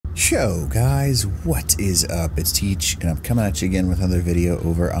Yo guys, what is up? It's Teach, and I'm coming at you again with another video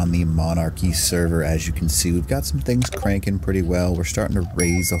over on the Monarchy server. As you can see, we've got some things cranking pretty well. We're starting to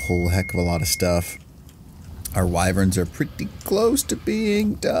raise a whole heck of a lot of stuff. Our wyverns are pretty close to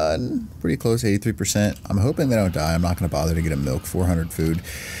being done. Pretty close, 83%. I'm hoping they don't die. I'm not going to bother to get them milk, 400 food.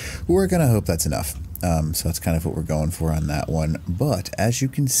 We're going to hope that's enough. So that's kind of what we're going for on that one. But as you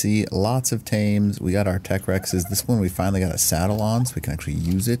can see, lots of tames. We got our tech rexes. This one we finally got a saddle on, so we can actually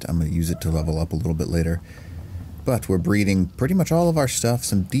use it. I'm going to use it to level up a little bit later. But we're breeding pretty much all of our stuff.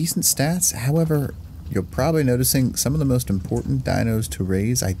 Some decent stats. However, you're probably noticing some of the most important dinos to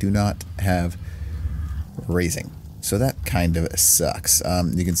raise I do not have raising. So that kind of sucks.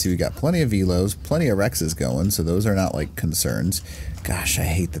 You can see we got plenty of velos, plenty of rexes going, so those are not like concerns. Gosh, I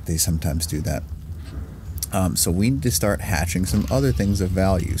hate that they sometimes do that. So we need to start hatching some other things of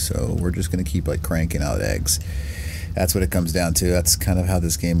value. So we're just going to keep like cranking out eggs. That's what it comes down to. That's kind of how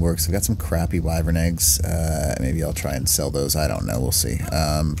this game works. I've got some crappy wyvern eggs. Maybe I'll try and sell those. I don't know. We'll see.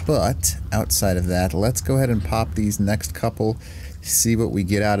 But outside of that, let's go ahead and pop these next couple. See what we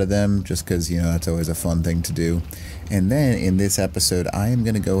get out of them, just because, you know, that's always a fun thing to do. And then in this episode, I am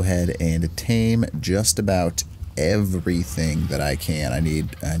going to go ahead and tame just about everything that I can. I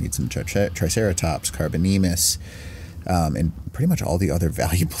need some Triceratops, Carbonemus, and pretty much all the other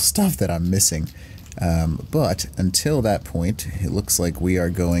valuable stuff that I'm missing. But until that point, it looks like we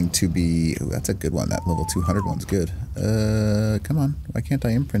are going to be... Ooh, that's a good one. That level 200 one's good. Come on. Why can't I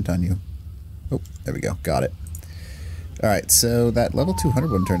imprint on you? Oh, there we go. Got it. Alright, so that level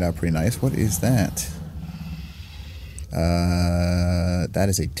 200 one turned out pretty nice. What is that? That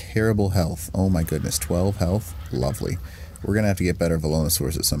is a terrible health. Oh my goodness, 12 health. Lovely. We're going to have to get better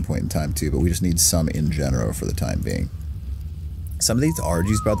Velonosaurs at some point in time too, but we just need some in general for the time being. Some of these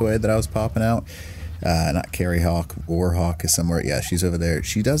RGs, by the way, that I was popping out, not Carry Hawk, Warhawk is somewhere. Yeah, she's over there.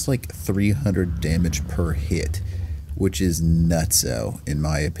 She does like 300 damage per hit, which is nutso in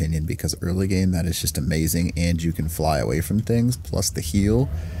my opinion, because early game that is just amazing, and you can fly away from things, plus the heal.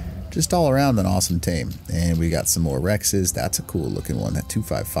 Just all around an awesome tame. And we got some more Rexes. That's a cool looking one. That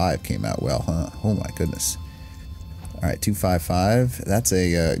 255 came out well, huh? Oh my goodness. Alright, 255. That's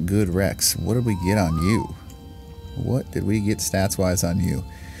a good Rex. What did we get on you? What did we get stats wise on you?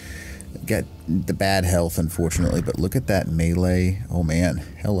 Got the bad health, unfortunately, but look at that melee. Oh man,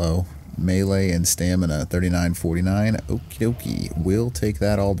 hello. Melee and stamina, 39, 49. Okie dokie. We'll take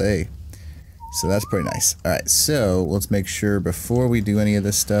that all day. So that's pretty nice. Alright, so let's make sure before we do any of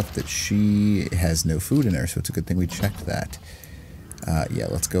this stuff that she has no food in her, so it's a good thing we checked that. Yeah,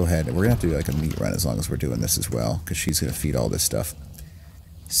 let's go ahead. We're going to have to do like a meat run as long as we're doing this as well, because she's going to feed all this stuff.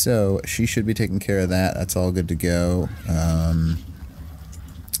 So she should be taking care of that. That's all good to go.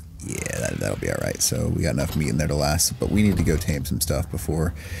 Yeah, that'll be alright. So we got enough meat in there to last, but we need to go tame some stuff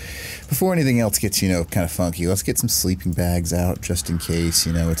before anything else gets, you know, kind of funky. Let's get some sleeping bags out just in case.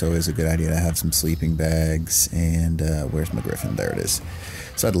 You know, it's always a good idea to have some sleeping bags. And where's my griffin? There it is.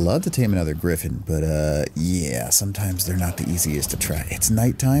 So I'd love to tame another griffin, but yeah, sometimes they're not the easiest to track. It's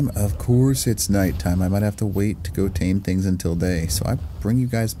nighttime. Of course it's nighttime. I might have to wait to go tame things until day, so I bring you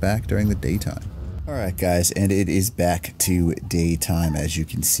guys back during the daytime. Alright guys, and it is back to daytime. As you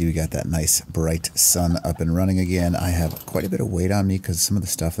can see, we got that nice bright sun up and running again. I have quite a bit of weight on me because some of the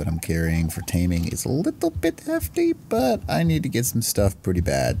stuff that I'm carrying for taming is a little bit hefty, but I need to get some stuff pretty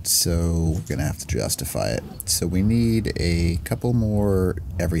bad, so we're gonna have to justify it. So we need a couple more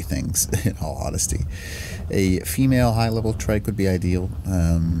everythings, in all honesty. A female high-level trike would be ideal,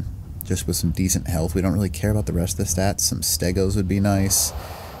 just with some decent health. We don't really care about the rest of the stats. Some stegos would be nice.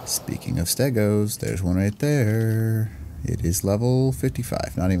 Speaking of stegos, there's one right there. It is level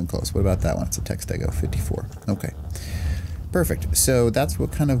 55, not even close. What about that one? It's a tech stego, 54. Okay, perfect. So that's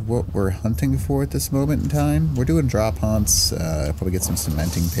what we're hunting for at this moment in time. We're doing drop hunts, probably get some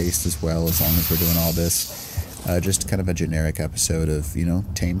cementing paste as well, as long as we're doing all this. Just kind of a generic episode of, you know,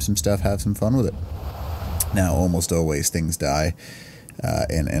 tame some stuff, have some fun with it. Now, almost always things die.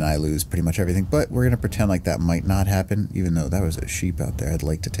 And I lose pretty much everything, but we're going to pretend like that might not happen, even though that was a sheep out there. I'd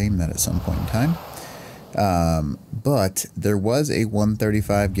like to tame that at some point in time. But there was a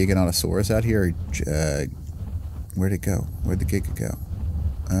 135 Giganotosaurus out here. Where'd it go? Where'd the Giga go?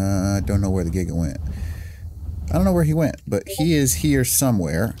 I don't know where the Giga went. I don't know where he went, but he is here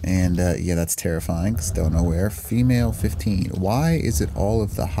somewhere, and yeah, that's terrifying, because don't know where. Female 15. Why is it all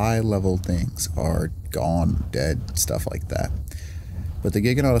of the high-level things are gone, dead, stuff like that? But the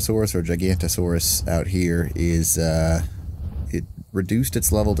Giganotosaurus or Gigantosaurus out here is, it reduced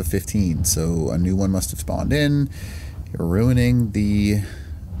its level to 15, so a new one must have spawned in. You're ruining the,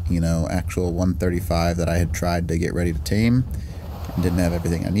 you know, actual 135 that I had tried to get ready to tame. Didn't have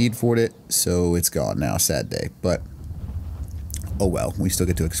everything I need for it, so it's gone now. Sad day, but oh well. We still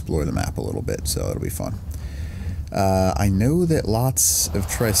get to explore the map a little bit, so it'll be fun. I know that lots of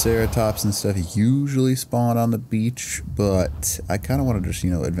triceratops and stuff usually spawn on the beach, but I kind of want to just,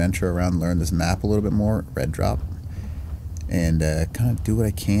 you know, adventure around, learn this map a little bit more, red drop, and kind of do what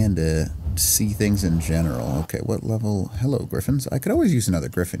I can to see things in general. Okay, what level? Hello, griffins. I could always use another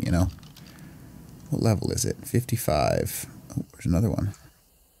griffin, you know. What level is it? 55. Oh, there's another one.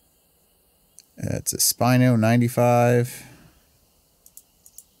 It's a Spino, 95.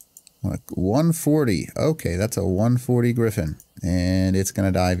 140. Okay, that's a 140 griffin. And it's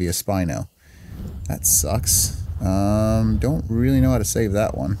going to die via Spino. That sucks. Don't really know how to save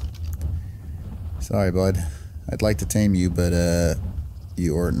that one. Sorry, bud. I'd like to tame you, but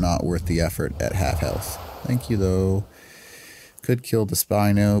you're not worth the effort at half health. Thank you, though. Could kill the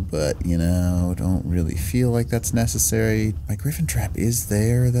Spino, but, you know, don't really feel like that's necessary. My griffin trap is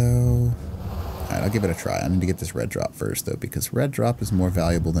there, though. Alright, I'll give it a try. I need to get this red drop first, though, because red drop is more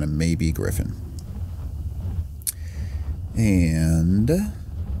valuable than a maybe griffin. And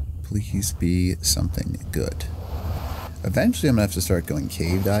please be something good. Eventually, I'm going to have to start going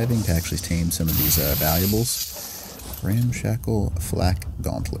cave diving to actually tame some of these valuables. Ramshackle flak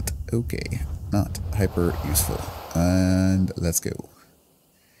gauntlet. Okay, not hyper useful. And let's go.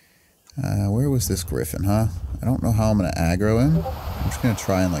 Where was this griffin, huh? I don't know how I'm going to aggro him. I'm just going to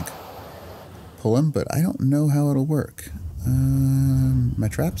try and, like, pull him, but I don't know how it'll work. My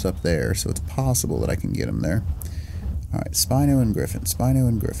trap's up there, so it's possible that I can get him there. Alright, Spino and Griffin. Spino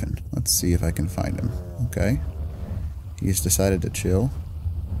and Griffin. Let's see if I can find him. Okay. He's decided to chill.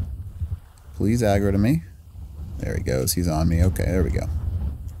 Please aggro to me. There he goes. He's on me. Okay, there we go.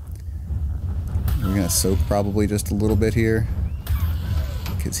 We're going to soak probably just a little bit here,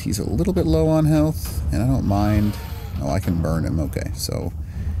 because he's a little bit low on health, and I don't mind. Oh, I can burn him. Okay, so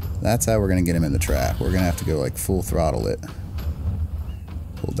that's how we're going to get him in the trap. We're going to have to go like full throttle it.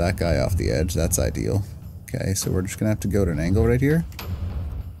 Pull that guy off the edge. That's ideal. Okay, so we're just going to have to go to an angle right here.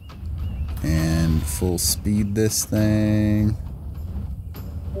 And full speed this thing.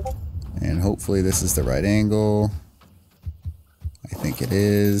 And hopefully this is the right angle. I think it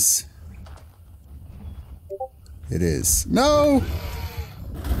is. It is. No!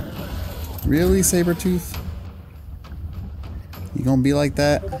 Really, Sabretooth? You gonna be like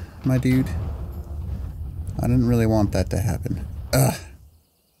that, my dude? I didn't really want that to happen. Ugh.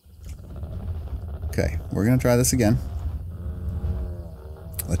 Okay, we're gonna try this again.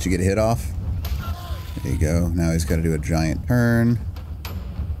 Let you get a hit off. There you go. Now he's got to do a giant turn.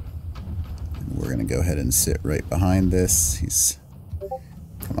 We're gonna go ahead and sit right behind this. He's...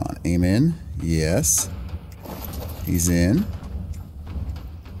 Come on, aim in. Yes. He's in.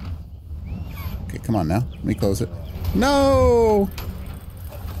 Okay, come on now. Let me close it. No!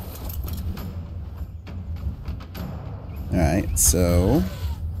 Alright, so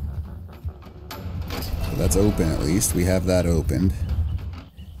that's open at least. We have that opened.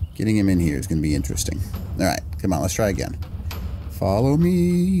 Getting him in here is going to be interesting. Alright, come on, let's try again. Follow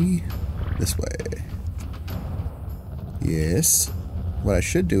me. This way. Yes. What I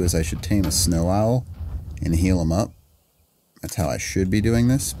should do is I should tame a snow owl and heal him up. That's how I should be doing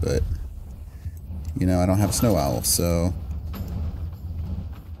this, but you know, I don't have a snow owl, so...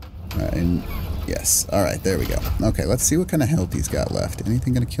 Alright, and yes. Alright, there we go. Okay, let's see what kind of health he's got left.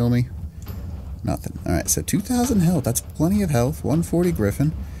 Anything gonna kill me? Nothing. Alright, so 2,000 health. That's plenty of health. 140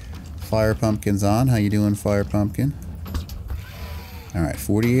 Griffin. Fire Pumpkin's on. How you doing, Fire Pumpkin? Alright,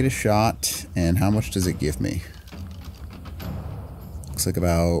 48 a shot. And how much does it give me? Looks like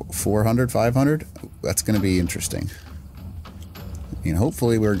about 400, 500. That's gonna be interesting. I mean,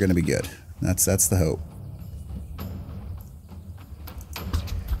 hopefully we're gonna be good. That's the hope.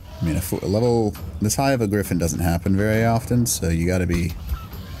 I mean, a level this high of a griffin doesn't happen very often, so you gotta be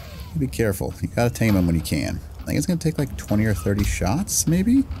careful. You gotta tame him when you can. I think it's gonna take like 20 or 30 shots,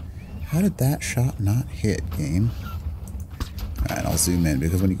 maybe? How did that shot not hit, game? Alright, I'll zoom in,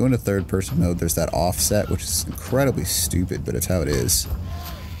 because when you go into third person mode, there's that offset, which is incredibly stupid, but it's how it is.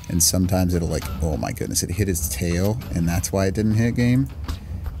 And sometimes it'll like, oh my goodness, it hit his tail, and that's why it didn't hit, game.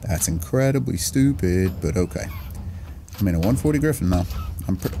 That's incredibly stupid, but okay. I mean, a 140 Griffin, though.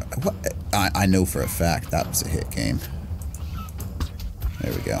 I know for a fact that was a hit, game.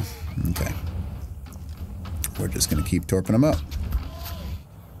 There we go. Okay. We're just going to keep torping them up.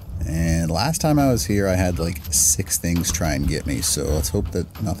 And last time I was here, I had like 6 things try and get me, so let's hope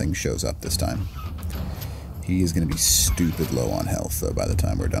that nothing shows up this time. He is going to be stupid low on health, though, by the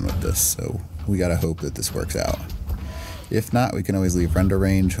time we're done with this, so we got to hope that this works out. If not, we can always leave render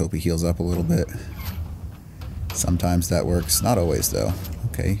range, hope he heals up a little bit. Sometimes that works. Not always, though.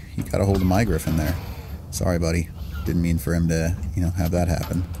 Okay, he got a hold of my griffin there. Sorry, buddy. Didn't mean for him to, you know, have that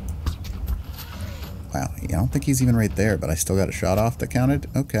happen. Wow, I don't think he's even right there, but I still got a shot off that counted.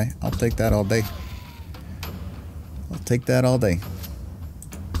 Okay, I'll take that all day. I'll take that all day.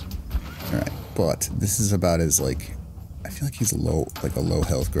 Alright, but this is about as, like, I feel like he's low, like a low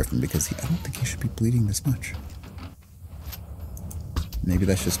health griffin, because I don't think he should be bleeding this much. Maybe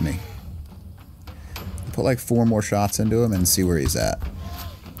that's just me. Put like 4 more shots into him and see where he's at.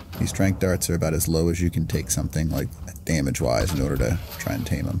 These strength darts are about as low as you can take something, like, damage-wise, in order to try and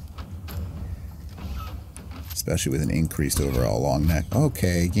tame him. Especially with an increased overall long neck.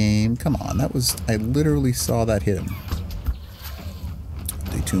 Okay, game, come on. That was... I literally saw that hit him.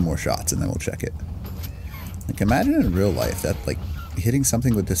 Do 2 more shots and then we'll check it. Like, imagine in real life that, like, hitting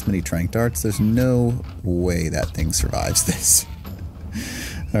something with this many trank darts, there's no way that thing survives this.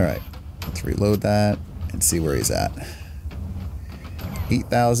 Alright, let's reload that and see where he's at.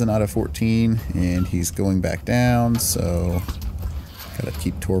 8,000 out of 14, and he's going back down, so gotta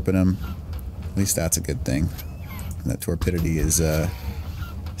keep torping him. At least that's a good thing. That torpidity is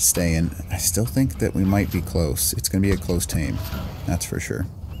staying. I still think that we might be close. It's going to be a close tame. That's for sure.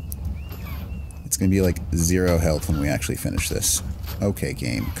 It's going to be like 0 health when we actually finish this. Okay,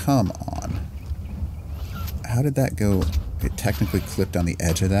 game. Come on. How did that go? It technically clipped on the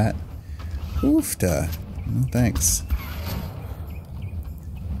edge of that. Oofta. No thanks.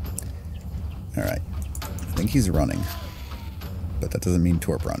 Alright. I think he's running. But that doesn't mean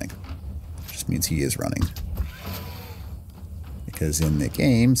torp running. It just means he is running. Because in the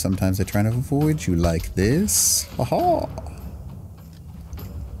game, sometimes they try to avoid you like this. Aha!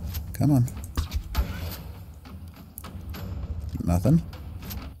 Come on. Nothing?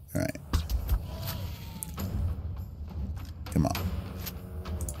 Alright. Come on.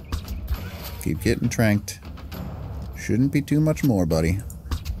 Keep getting tranked. Shouldn't be too much more, buddy.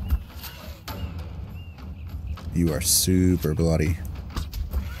 You are super bloody.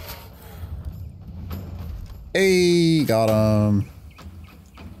 Hey, got him.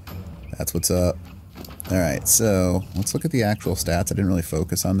 That's what's up. Alright, so let's look at the actual stats. I didn't really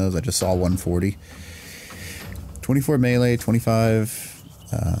focus on those. I just saw 140. 24 melee, 25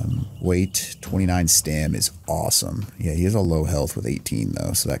 weight, 29 stam is awesome. Yeah, he has a low health with 18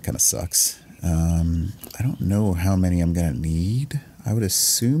 though, so that kind of sucks. I don't know how many I'm going to need. I would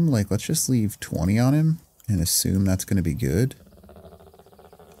assume, like, let's just leave 20 on him and assume that's going to be good.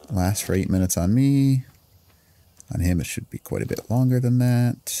 Last for 8 minutes on me. On him, it should be quite a bit longer than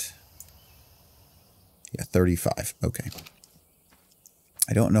that. Yeah, 35. Okay.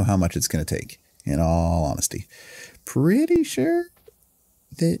 I don't know how much it's going to take, in all honesty. Pretty sure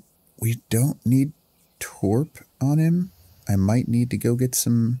that we don't need torp on him. I might need to go get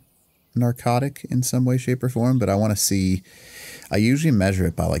some narcotic in some way, shape, or form, but I want to see... I usually measure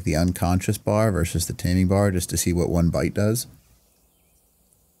it by, like, the unconscious bar versus the taming bar, just to see what one bite does.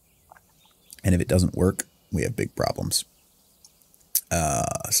 And if it doesn't work, we have big problems.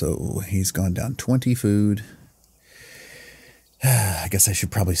 So he's gone down 20 food. I guess I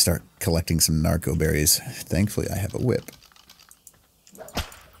should probably start collecting some narco berries. Thankfully, I have a whip.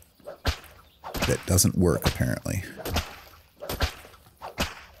 That doesn't work, apparently.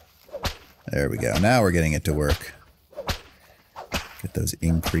 There we go. Now we're getting it to work. Get those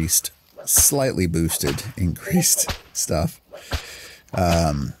increased, slightly boosted, increased stuff.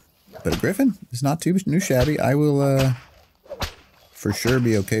 But a griffin is not too shabby. I will for sure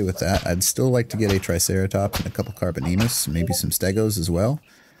be okay with that. I'd still like to get a triceratops and a couple carbonemus, maybe some stegos as well.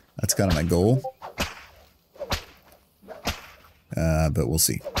 That's kind of my goal. But we'll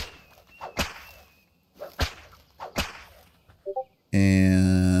see.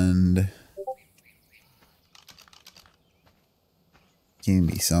 And give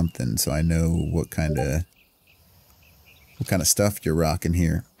me something so I know what kind of stuff you're rocking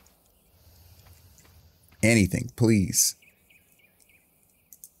here. Anything, please.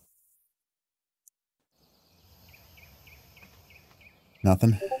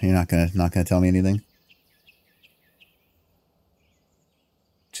 Nothing? You're not gonna tell me anything?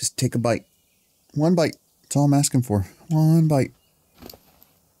 Just take a bite. One bite. That's all I'm asking for. One bite.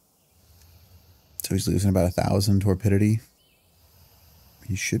 So he's losing about 1,000 torpidity.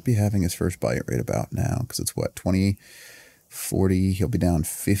 He should be having his first bite right about now, because it's what, 20, 40. He'll be down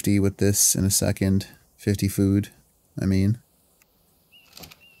 50 with this in a second. 50 food, I mean.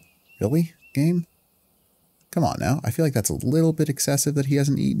 Really, game? Come on now. I feel like that's a little bit excessive that he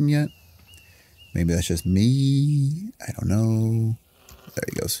hasn't eaten yet. Maybe that's just me. I don't know. There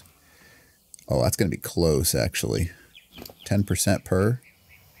he goes. Oh, that's going to be close, actually. 10% per.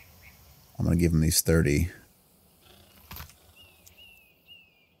 I'm going to give him these 30.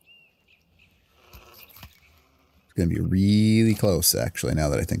 going to be really close, actually, now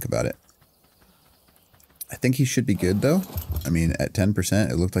that I think about it. I think he should be good, though. I mean, at 10%,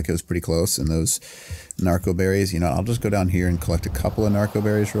 it looked like it was pretty close. And those narco berries, you know, I'll just go down here and collect a couple of narco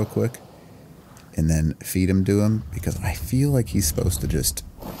berries real quick. And then feed him to him, because I feel like he's supposed to just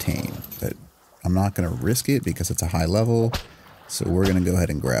tame. But I'm not going to risk it because it's a high level. So we're going to go ahead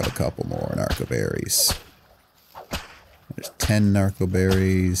and grab a couple more narco berries. There's 10 narco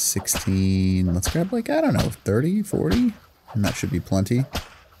berries, 16. Let's grab, like, I don't know, 30, 40? And that should be plenty.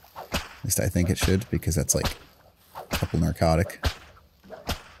 At least I think it should, because that's like a couple narcotic.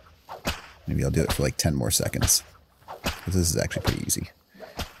 Maybe I'll do it for like 10 more seconds. Because this is actually pretty easy.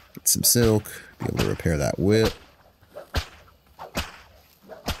 Get some silk, be able to repair that whip.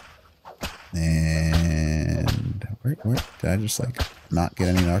 And where did I just like not get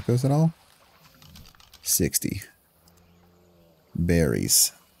any narcos at all? 60.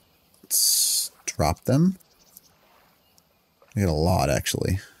 Berries. Let's drop them. I get a lot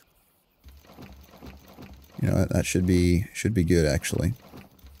actually. You know what, that should be good actually.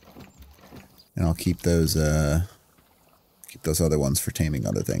 And I'll keep those other ones for taming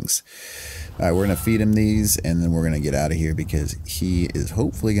other things. Alright, we're gonna feed him these and then we're gonna get out of here because he is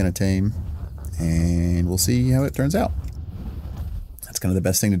hopefully gonna tame and we'll see how it turns out. That's kind of the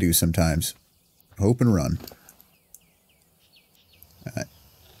best thing to do sometimes. Hope and run. Alright,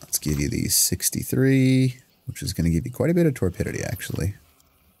 let's give you these 63, which is gonna give you quite a bit of torpidity actually.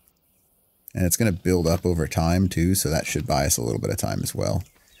 And it's going to build up over time, too, so that should buy us a little bit of time as well.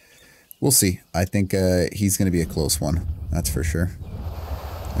 We'll see. I think he's going to be a close one. That's for sure.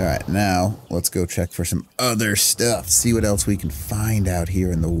 Alright, now let's go check for some other stuff. See what else we can find out here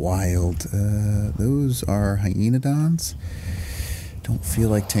in the wild. Those are hyenodons. Don't feel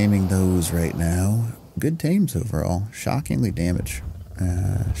like taming those right now. Good tames overall. Shockingly damage.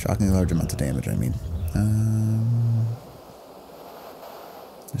 Shockingly large amounts of damage, I mean.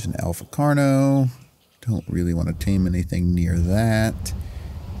 There's an alpha carno. Don't really want to tame anything near that.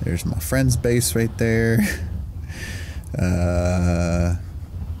 There's my friend's base right there.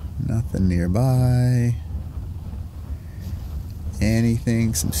 Nothing nearby.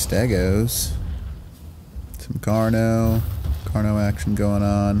 Anything? Some stegos. Some carno. Carno action going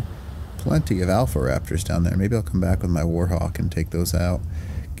on. Plenty of alpha raptors down there. Maybe I'll come back with my warhawk and take those out.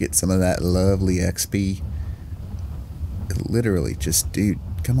 Get some of that lovely XP. Literally just, dude,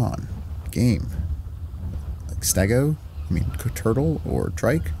 come on, game. Like stego, I mean turtle or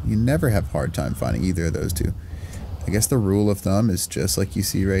trike, you never have a hard time finding either of those two. I guess the rule of thumb is just like you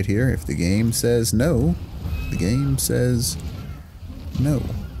see right here. If the game says no, the game says no.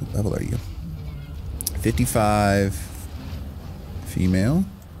 What level are you? 55 female.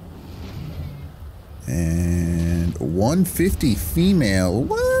 And 150 female.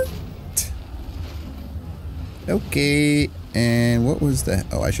 What? Okay, and what was that?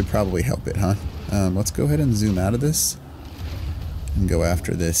 Oh, I should probably help it, huh? Let's go ahead and zoom out of this and go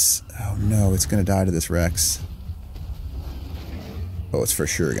after this. Oh no, it's gonna die to this Rex. Oh, it's for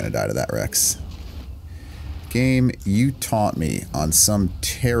sure gonna die to that Rex. Game, you taunt me on some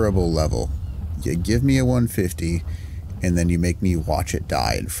terrible level. You give me a 150 and then you make me watch it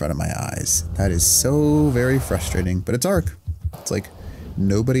die in front of my eyes. That is so very frustrating, but it's ARK. It's like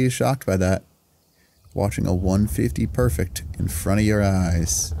nobody is shocked by that. Watching a 150 perfect in front of your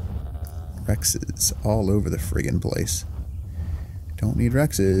eyes. Rexes all over the friggin' place. Don't need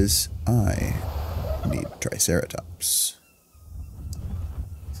Rexes. I need Triceratops.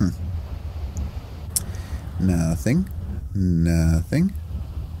 Nothing. Nothing.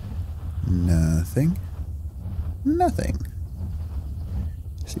 Nothing. Nothing.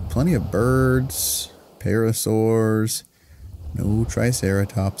 See plenty of birds, parasaurs. No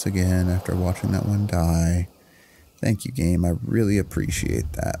Triceratops again after watching that one die. Thank you, game. I really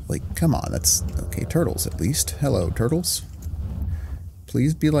appreciate that. Like, come on, that's... Okay, turtles at least. Hello, turtles.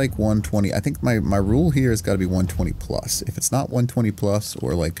 Please be like 120. I think my rule here has got to be 120 plus. If it's not 120 plus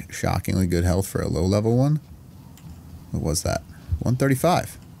or like shockingly good health for a low level one. What was that?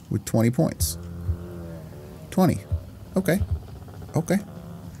 135 with 20 points. 20. Okay. Okay.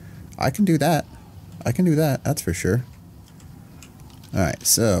 I can do that. I can do that. That's for sure. Alright,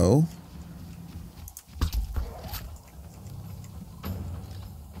 so...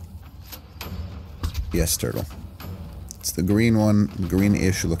 Yes, turtle. It's the green one,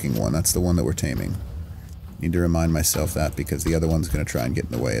 greenish looking one. That's the one that we're taming. Need to remind myself that because the other one's going to try and get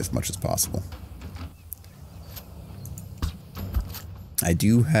in the way as much as possible. I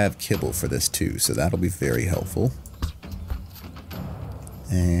do have kibble for this too, so that'll be very helpful.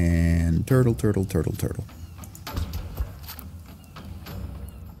 And turtle, turtle, turtle, turtle.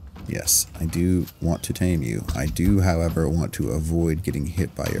 Yes, I do want to tame you. I do, however, want to avoid getting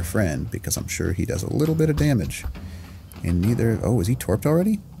hit by your friend because I'm sure he does a little bit of damage. And neither... Oh, is he torped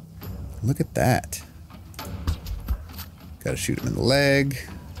already? Look at that. Gotta shoot him in the leg.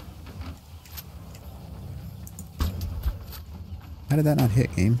 How did that not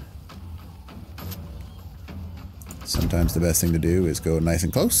hit, game? Sometimes the best thing to do is go nice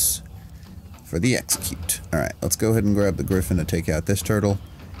and close for the execute. Alright, let's go ahead and grab the griffin to take out this turtle.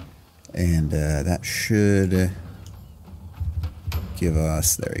 And that should give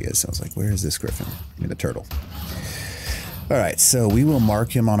us... There he is. I was like, where is this griffin? Give me the turtle. Alright, so we will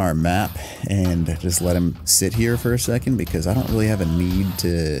mark him on our map and just let him sit here for a second because I don't really have a need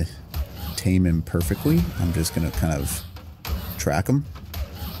to tame him perfectly. I'm just going to kind of track him.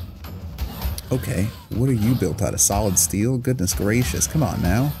 Okay, what are you built out of? Solid steel? Goodness gracious, come on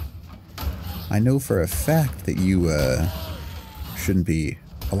now. I know for a fact that you shouldn't be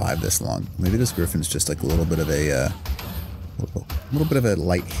alive this long. Maybe this griffin's just like a little bit of a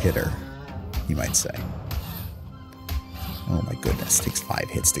light hitter, you might say. Oh my goodness, it takes 5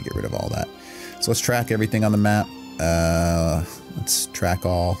 hits to get rid of all that. So let's track everything on the map. Let's track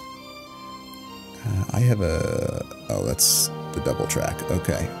all. I have a... Oh, that's the double track.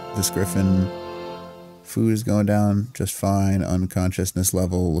 Okay, this griffin, food is going down just fine. Unconsciousness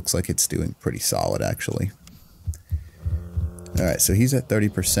level looks like it's doing pretty solid, actually. Alright, so he's at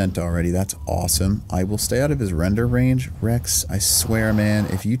 30% already. That's awesome. I will stay out of his render range. Rex, I swear, man,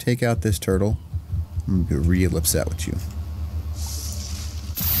 if you take out this turtle, I'm going to be real upset with you.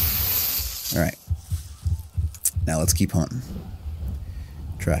 Alright. Now let's keep hunting.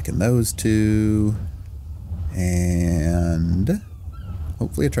 Tracking those two. And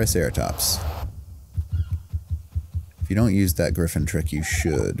hopefully a Triceratops. If you don't use that griffin trick, you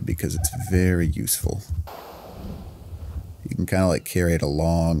should, because it's very useful. You can kind of like carry it a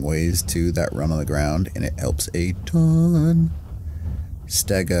long ways to that run on the ground, and it helps a ton.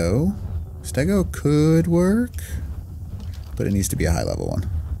 Stego. Stego could work, but it needs to be a high level one.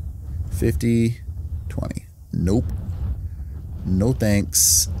 50, 20. Nope. No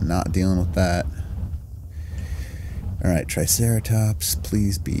thanks. Not dealing with that. Alright, Triceratops,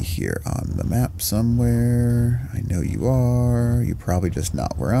 please be here on the map somewhere. I know you are. You're probably just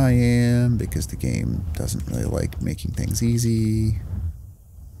not where I am because the game doesn't really like making things easy.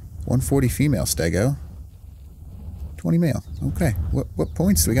 140 female, Stego. 20 male. Okay. What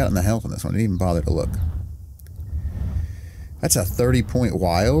points do we got in the health on this one? I didn't even bother to look. That's a 30-point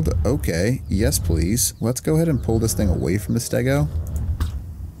wild. Okay. Yes, please. Let's go ahead and pull this thing away from the Stego.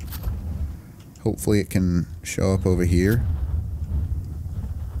 Hopefully it can show up over here.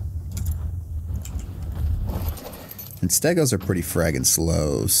 And Stegos are pretty fragging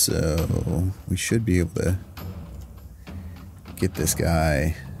slow, so we should be able to get this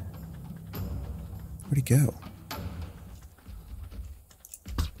guy. Where'd he go?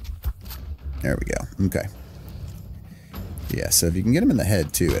 There we go. Okay. Yeah, so if you can get him in the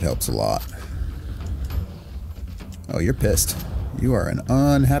head too, it helps a lot. Oh, you're pissed. You are an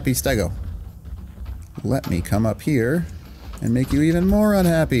unhappy Stego. Let me come up here and make you even more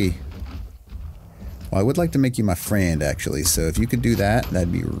unhappy. Well, I would like to make you my friend, actually, so if you could do that,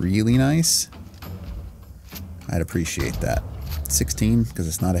 that'd be really nice. I'd appreciate that. 16, because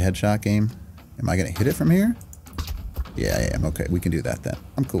it's not a headshot game. Am I going to hit it from here? Yeah, I am. Okay, we can do that then.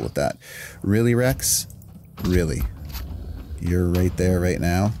 I'm cool with that. Really, Rex? Really? You're right there right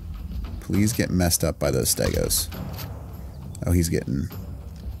now? Please get messed up by those Stegos. Oh, he's getting...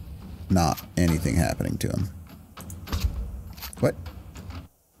 not anything happening to him. What?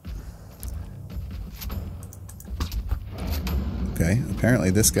 Okay, apparently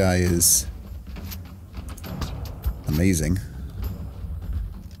this guy is amazing.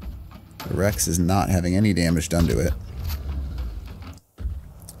 The Rex is not having any damage done to it.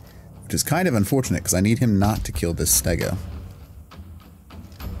 Which is kind of unfortunate, because I need him not to kill this Stego.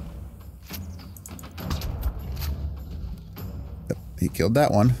 Yep, he killed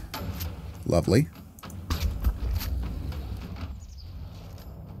that one. Lovely.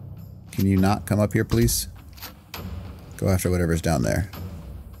 Can you not come up here, please? Go after whatever's down there.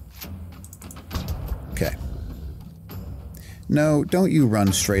 Okay. No, don't you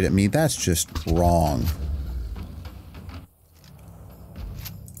run straight at me. That's just wrong.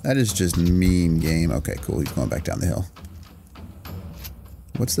 That is just mean game. Okay, cool. He's going back down the hill.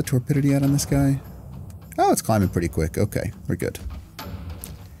 What's the torpidity at on this guy? Oh, it's climbing pretty quick. Okay, we're good.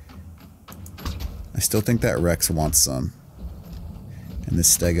 I still think that Rex wants some. And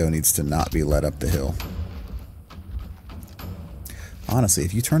this Stego needs to not be led up the hill. Honestly,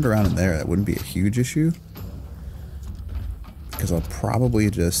 if you turned around in there, that wouldn't be a huge issue. because I'll probably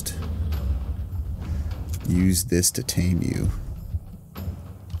just use this to tame you.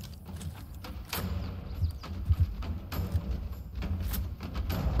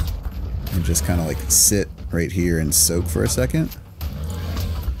 And just kind of like sit right here and soak for a second.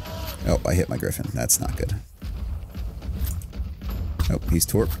 Oh, I hit my griffin. That's not good. Oh, he's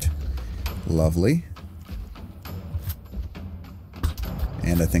torqued. Lovely.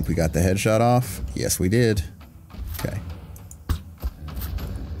 And I think we got the headshot off. Yes, we did. Okay.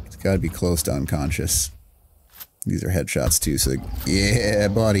 It's got to be close to unconscious. These are headshots too, so yeah,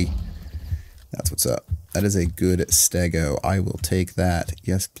 buddy. That's what's up. That is a good stego. I will take that.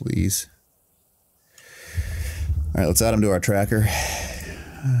 Yes, please. All right, let's add him to our tracker.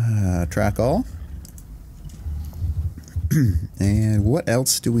 Track all. And what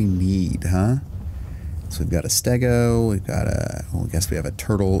else do we need, huh? So we've got a stego, we've got a, well, I guess we have a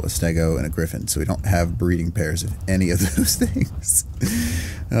turtle, a stego, and a griffin. So we don't have breeding pairs of any of those things.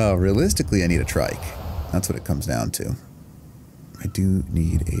 Oh, realistically, I need a trike. That's what it comes down to. I do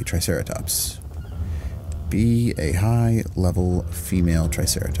need a triceratops. Be a high-level female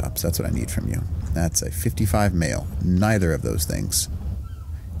triceratops. That's what I need from you. That's a 55 male. Neither of those things.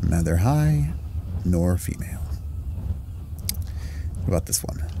 Neither high nor female. What about this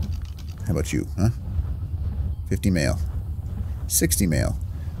one? How about you, huh? 50 male. 60 male.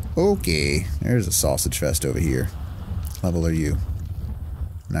 Okay, there's a sausage fest over here. What level are you?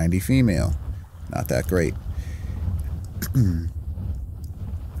 90 female. Not that great.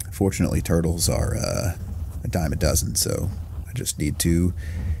 Fortunately, turtles are a dime a dozen, so I just need to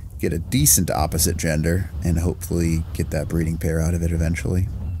get a decent opposite gender and hopefully get that breeding pair out of it eventually.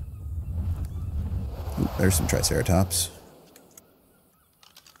 Ooh, there's some triceratops.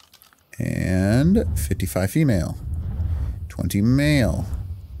 And 55 female. 20 male.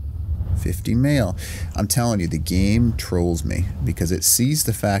 50 male. I'm telling you, the game trolls me because it sees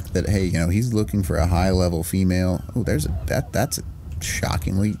the fact that, hey, you know, he's looking for a high-level female. Oh, there's a that's a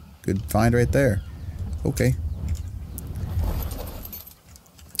shockingly good find right there. Okay.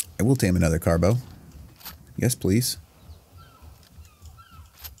 I will tame another carbo. Yes, please.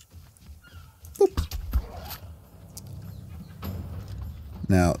 Boop.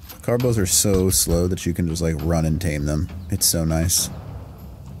 Now, carbos are so slow that you can just like run and tame them. It's so nice.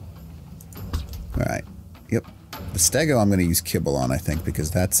 Alright. Yep. The stego I'm going to use kibble on, I think, because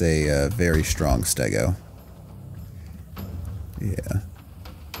that's a very strong stego. Yeah.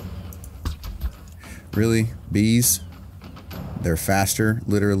 Really? Bees? They're faster,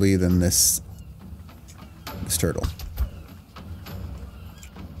 literally, than this turtle.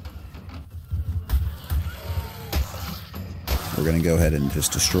 We're going to go ahead and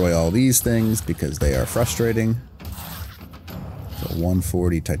just destroy all these things because they are frustrating. So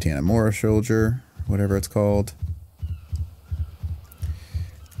 140 Titanomora soldier, whatever it's called.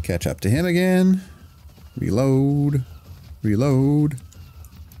 Catch up to him again. Reload. Reload.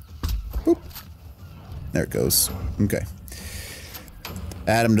 Boop. There it goes. Okay.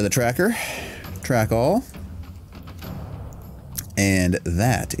 Add him to the tracker. Track all. And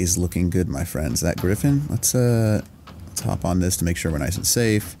that is looking good, my friends. That griffin, let's hop on this to make sure we're nice and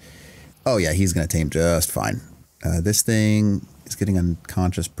safe. Oh yeah, he's gonna tame just fine. This thing is getting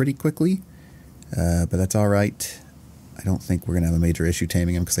unconscious pretty quickly, but that's all right. I don't think we're gonna have a major issue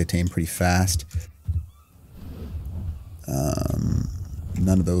taming him because they tame pretty fast.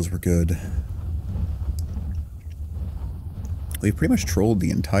 None of those were good. We've pretty much trolled the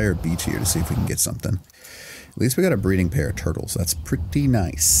entire beach here to see if we can get something. At least we got a breeding pair of turtles. That's pretty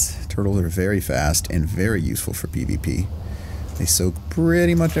nice. Turtles are very fast and very useful for PvP. They soak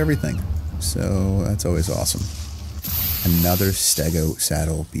pretty much everything. So that's always awesome. Another stego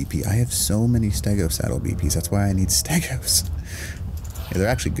saddle BP. I have so many stego saddle BPs. That's why I need stegos. Yeah, they're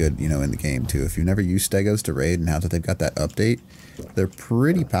actually good, you know, in the game too. If you've never used stegos to raid, and now that they've got that update, they're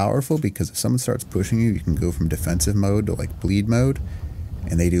pretty powerful because if someone starts pushing you, you can go from defensive mode to like bleed mode,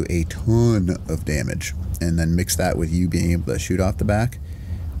 and they do a ton of damage. And then mix that with you being able to shoot off the back.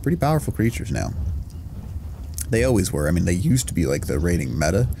 Pretty powerful creatures now. They always were. I mean, they used to be like the raiding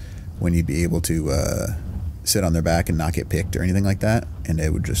meta when you'd be able to sit on their back and not get picked or anything like that, and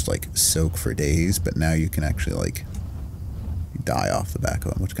they would just like soak for days. But now you can actually like die off the back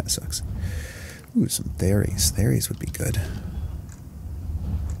of them, which kind of sucks. Ooh, some theories. Theories would be good.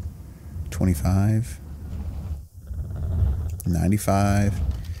 25. 95.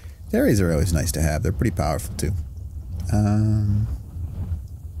 Theories are always nice to have. They're pretty powerful too. I'm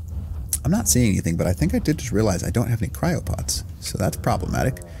not seeing anything, but I think I did just realize I don't have any cryopods. So that's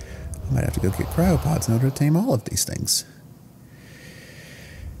problematic. I might have to go get cryopods in order to tame all of these things.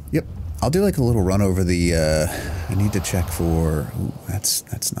 Yep. I'll do like a little run over the, I need to check for, ooh,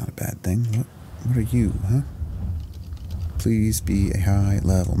 that's not a bad thing. What are you, huh? Please be a high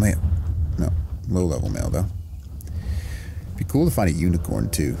level male. No, low level male though. Be cool to find a unicorn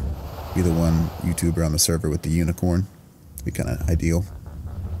too. Be the one YouTuber on the server with the unicorn. Be kind of ideal.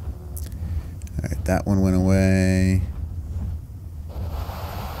 Alright, that one went away.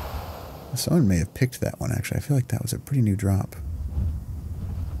 Someone may have picked that one actually. I feel like that was a pretty new drop.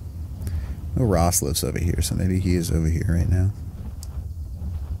 No, Ross lives over here, so maybe he is over here right now.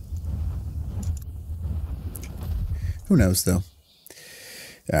 Who knows, though?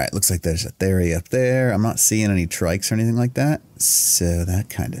 Alright, looks like there's a theory up there. I'm not seeing any trikes or anything like that, so that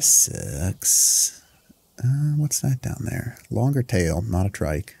kind of sucks. What's that down there? Longer tail, not a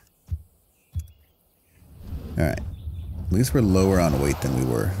trike. Alright. At least we're lower on weight than we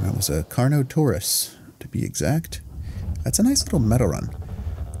were. That was a Carnotaurus, to be exact. That's a nice little meadow run.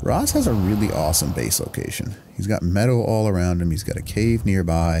 Ross has a really awesome base location. He's got meadow all around him. He's got a cave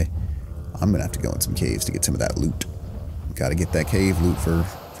nearby. I'm going to have to go in some caves to get some of that loot. Got to get that cave loot for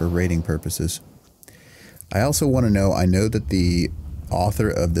raiding purposes. I also want to know, I know that the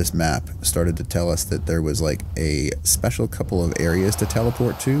author of this map started to tell us that there was like a special couple of areas to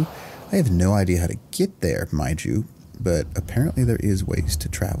teleport to. I have no idea how to get there, mind you, but apparently there is ways to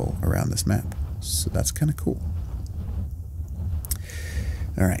travel around this map. So that's kind of cool.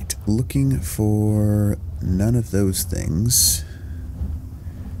 Alright, looking for none of those things.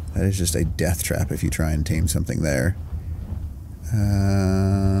 That is just a death trap if you try and tame something there.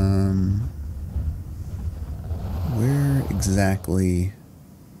 Where exactly?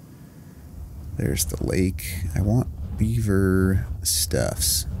 There's the lake. I want beaver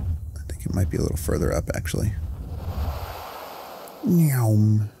stuffs. I think it might be a little further up actually.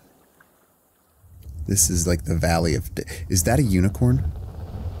 Meow. This is like the valley of... Is that a unicorn?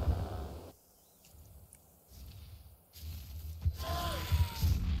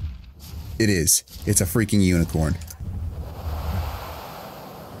 It is. It's a freaking unicorn.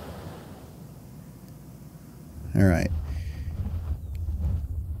 Alright.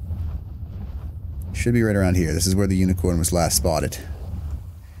 Should be right around here. This is where the unicorn was last spotted.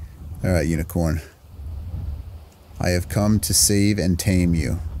 Alright, unicorn. I have come to save and tame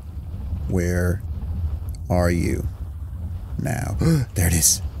you. Where are you now? There it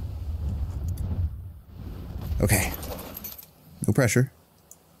is. Okay. No pressure.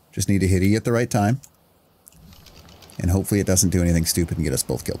 Just need to hit E at the right time. And hopefully it doesn't do anything stupid and get us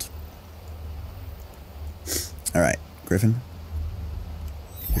both killed. Alright, Griffin.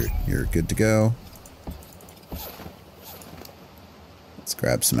 You're good to go. Let's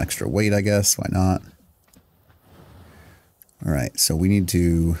grab some extra weight, I guess. Why not? Alright, so we need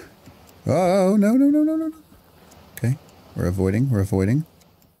to... Oh, no, no, no, no, no. Okay, we're avoiding.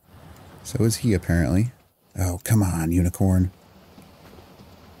 So is he, apparently. Oh, come on, unicorn.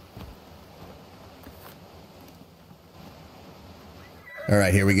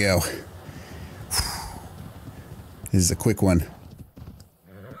 Alright, here we go. This is a quick one.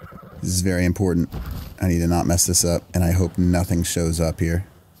 This is very important. I need to not mess this up, and I hope nothing shows up here.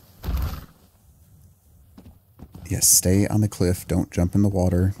 Yes, stay on the cliff. Don't jump in the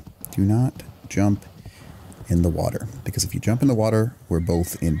water. Do not jump in the water. Because if you jump in the water, we're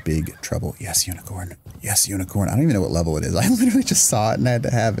both in big trouble. Yes, unicorn. Yes, unicorn. I don't even know what level it is. I literally just saw it and I had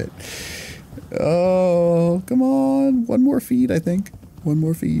to have it. Oh, come on. One more feed, I think. One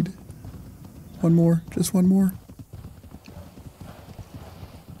more feed. One more. Just one more.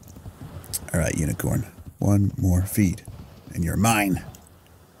 Alright, unicorn. One more feed. And you're mine.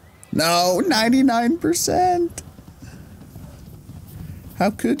 No, 99%. How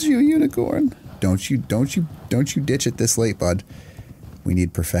could you, unicorn? Don't you ditch it this late, bud. We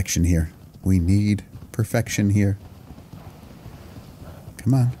need perfection here. We need perfection here.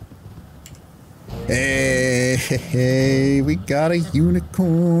 Come on. Hey, hey, hey, we got a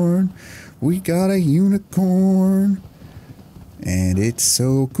unicorn. We got a unicorn. And it's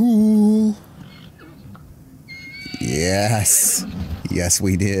so cool. Yes. Yes,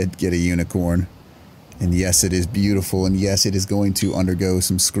 we did get a unicorn. And yes, it is beautiful. And yes, it is going to undergo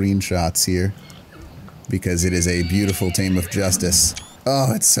some screenshots here. Because it is a beautiful Tame of Justice.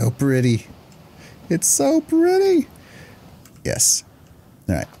 Oh, it's so pretty. It's so pretty. Yes.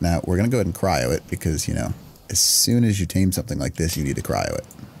 Alright, now we're going to go ahead and cryo it. Because, you know, as soon as you tame something like this, you need to cryo it.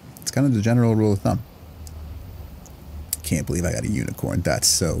 It's kind of the general rule of thumb. Can't believe I got a unicorn. That's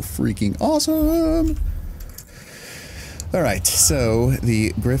so freaking awesome. Alright, so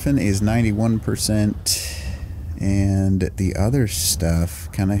the Griffin is 91%, and the other stuff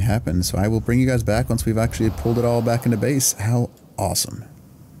kind of happened. So I will bring you guys back once we've actually pulled it all back into base. How awesome.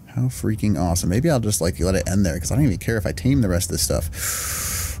 How freaking awesome. Maybe I'll just like let it end there because I don't even care if I tame the rest of this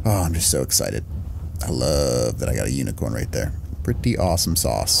stuff. Oh, I'm just so excited. I love that I got a unicorn right there. Pretty awesome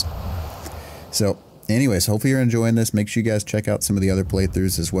sauce. So anyways, hopefully you're enjoying this. Make sure you guys check out some of the other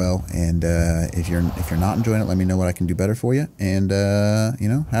playthroughs as well. And if you're not enjoying it, let me know what I can do better for you. And you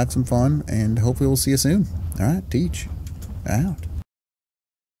know, have some fun. And hopefully we'll see you soon. All right, Teach out.